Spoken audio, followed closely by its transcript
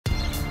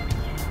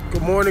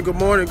Good morning,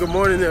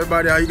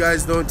 everybody. How you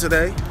guys doing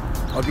today?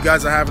 Hope you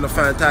guys are having a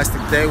fantastic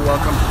day.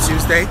 Welcome to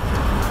Tuesday.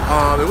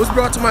 It was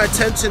brought to my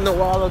attention a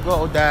while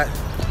ago that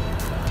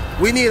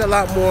we need a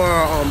lot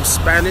more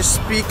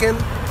Spanish-speaking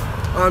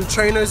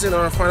trainers in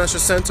our financial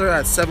center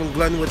at 7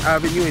 Glenwood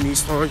Avenue in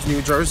East Orange,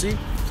 New Jersey.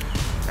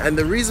 And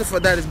the reason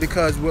for that is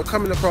because we're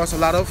coming across a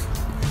lot of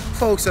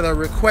folks that are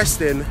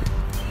requesting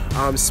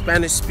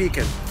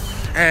Spanish-speaking.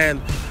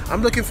 And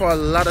I'm looking for a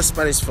lot of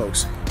Spanish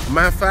folks.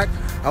 Matter of fact,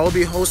 I will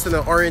be hosting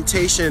an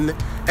orientation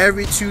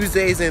every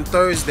Tuesdays and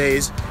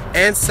Thursdays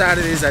and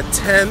Saturdays at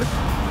 10,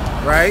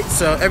 right?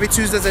 So every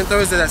Tuesdays and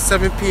Thursdays at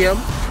 7 p.m.,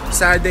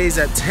 Saturdays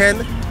at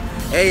 10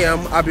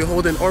 a.m. I'll be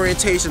holding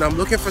orientation. I'm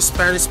looking for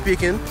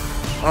Spanish-speaking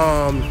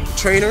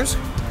trainers.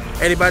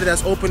 Anybody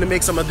that's open to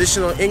make some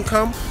additional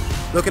income,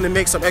 looking to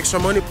make some extra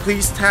money,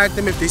 please tag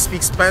them if they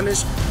speak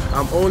Spanish.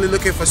 I'm only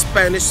looking for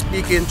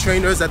Spanish-speaking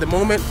trainers at the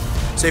moment.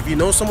 So if you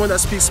know someone that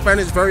speaks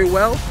Spanish very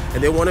well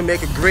and they want to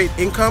make a great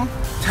income,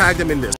 tag them in this.